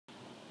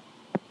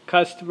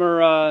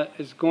Customer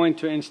is going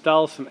to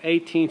install some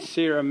 18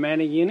 SEER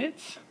Amana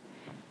units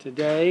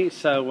today.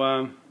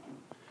 So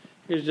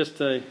here's just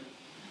the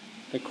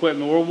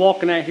equipment. We're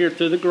walking out here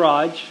through the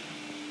garage.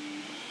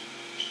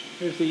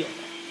 Here's the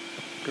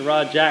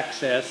garage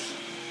access.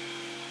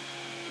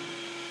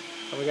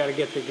 So we got to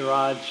get the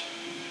garage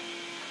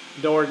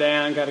door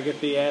down, got to get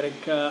the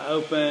attic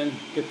open,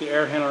 get the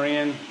air handler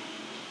in.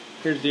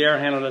 Here's the air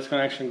handler that's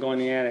going to actually go in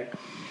the attic.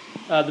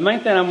 The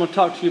main thing I'm going to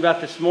talk to you about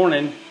this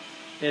morning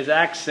is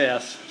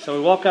access. So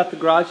we walk out the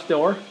garage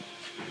door,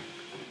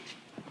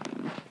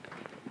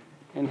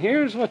 and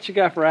here's what you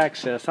got for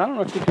access. I don't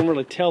know if you can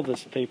really tell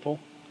this, people,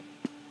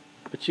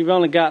 but you've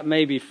only got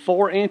maybe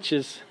 4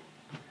 inches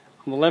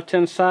on the left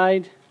hand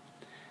side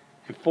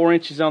and 4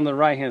 inches on the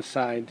right hand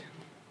side.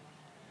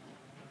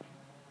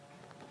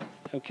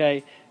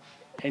 Okay,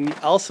 and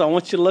also I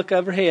want you to look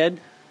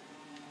overhead.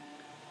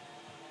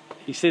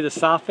 You see the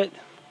soffit?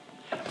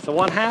 So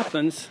what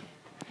happens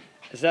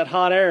is that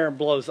hot air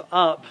blows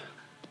up.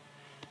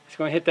 It's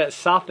going to hit that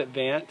soffit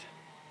vent.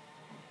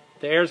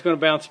 The air is going to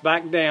bounce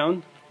back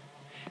down.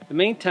 In the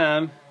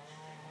meantime,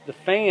 the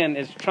fan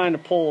is trying to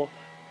pull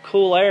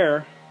cool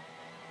air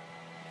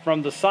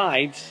from the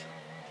sides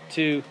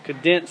to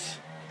condense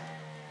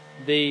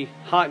the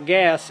hot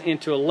gas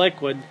into a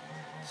liquid.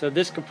 So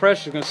this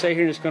compressor is going to stay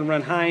here and it's going to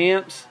run high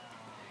amps.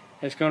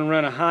 It's going to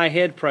run a high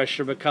head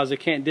pressure because it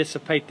can't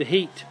dissipate the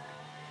heat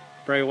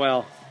very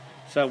well.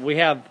 So we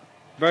have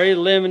very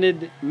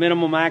limited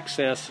minimum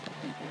access.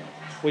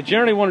 We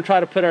generally want to try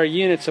to put our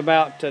units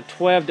about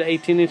 12 to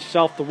 18 inches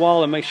off the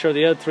wall and make sure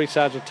the other 3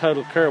 sides are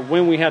total curved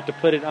when we have to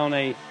put it on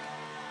a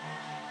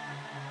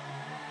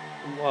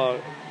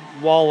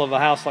wall of a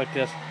house like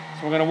this.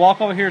 So we're going to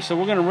walk over here. So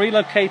we're going to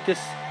relocate this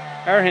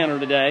air handler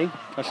today.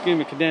 Excuse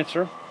me,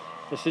 condenser.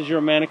 This is your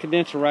Amana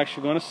condenser we're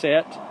actually going to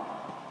set.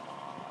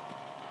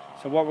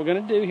 So what we're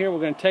going to do here, we're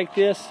going to take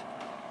this.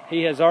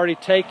 He has already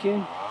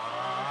taken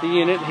the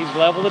unit. He's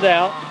leveled it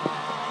out.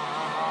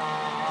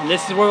 And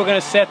this is where we're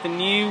going to set the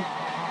new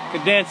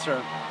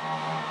condenser.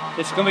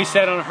 This is going to be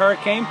set on a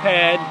hurricane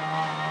pad,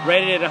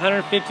 rated at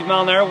 150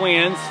 mile-an-hour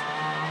winds.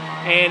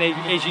 And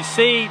as you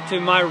see, to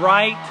my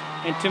right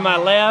and to my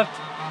left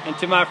and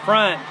to my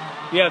front,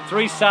 you have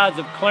 3 sides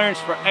of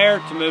clearance for air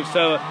to move.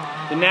 So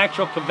the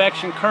natural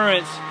convection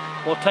currents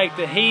will take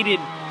the heated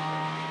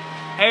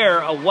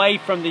air away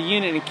from the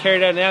unit and carry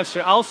it out of the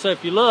atmosphere. Also,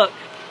 if you look,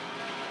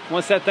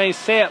 once that thing's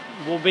set,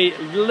 we'll be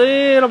a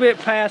little bit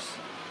past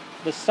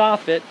the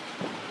soffit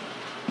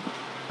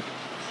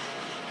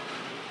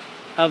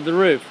of the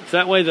roof. So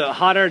that way the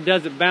hot air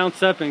doesn't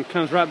bounce up and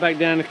comes right back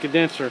down to the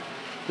condenser.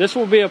 This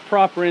will be a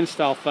proper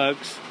install,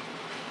 folks.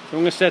 So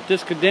I'm going to set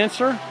this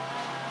condenser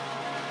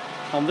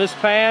on this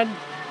pad,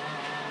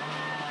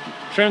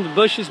 trim the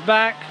bushes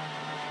back,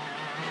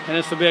 and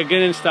this will be a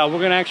good install. We're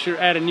going to actually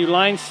add a new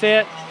line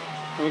set,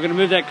 and we're going to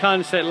move that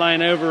condensate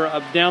line over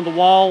down the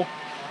wall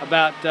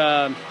about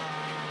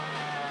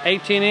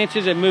 18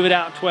 inches and move it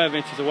out 12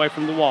 inches away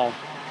from the wall.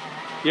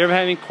 If you ever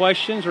have any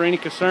questions or any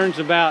concerns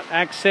about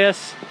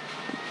access,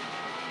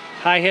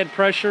 high head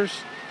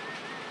pressures,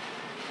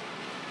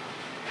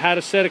 how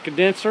to set a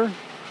condenser,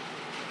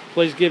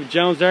 please give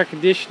Jones Air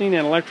Conditioning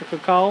and Electrical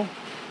a call,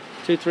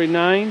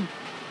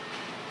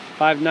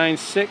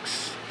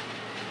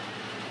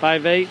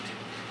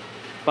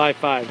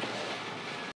 239-596-5855.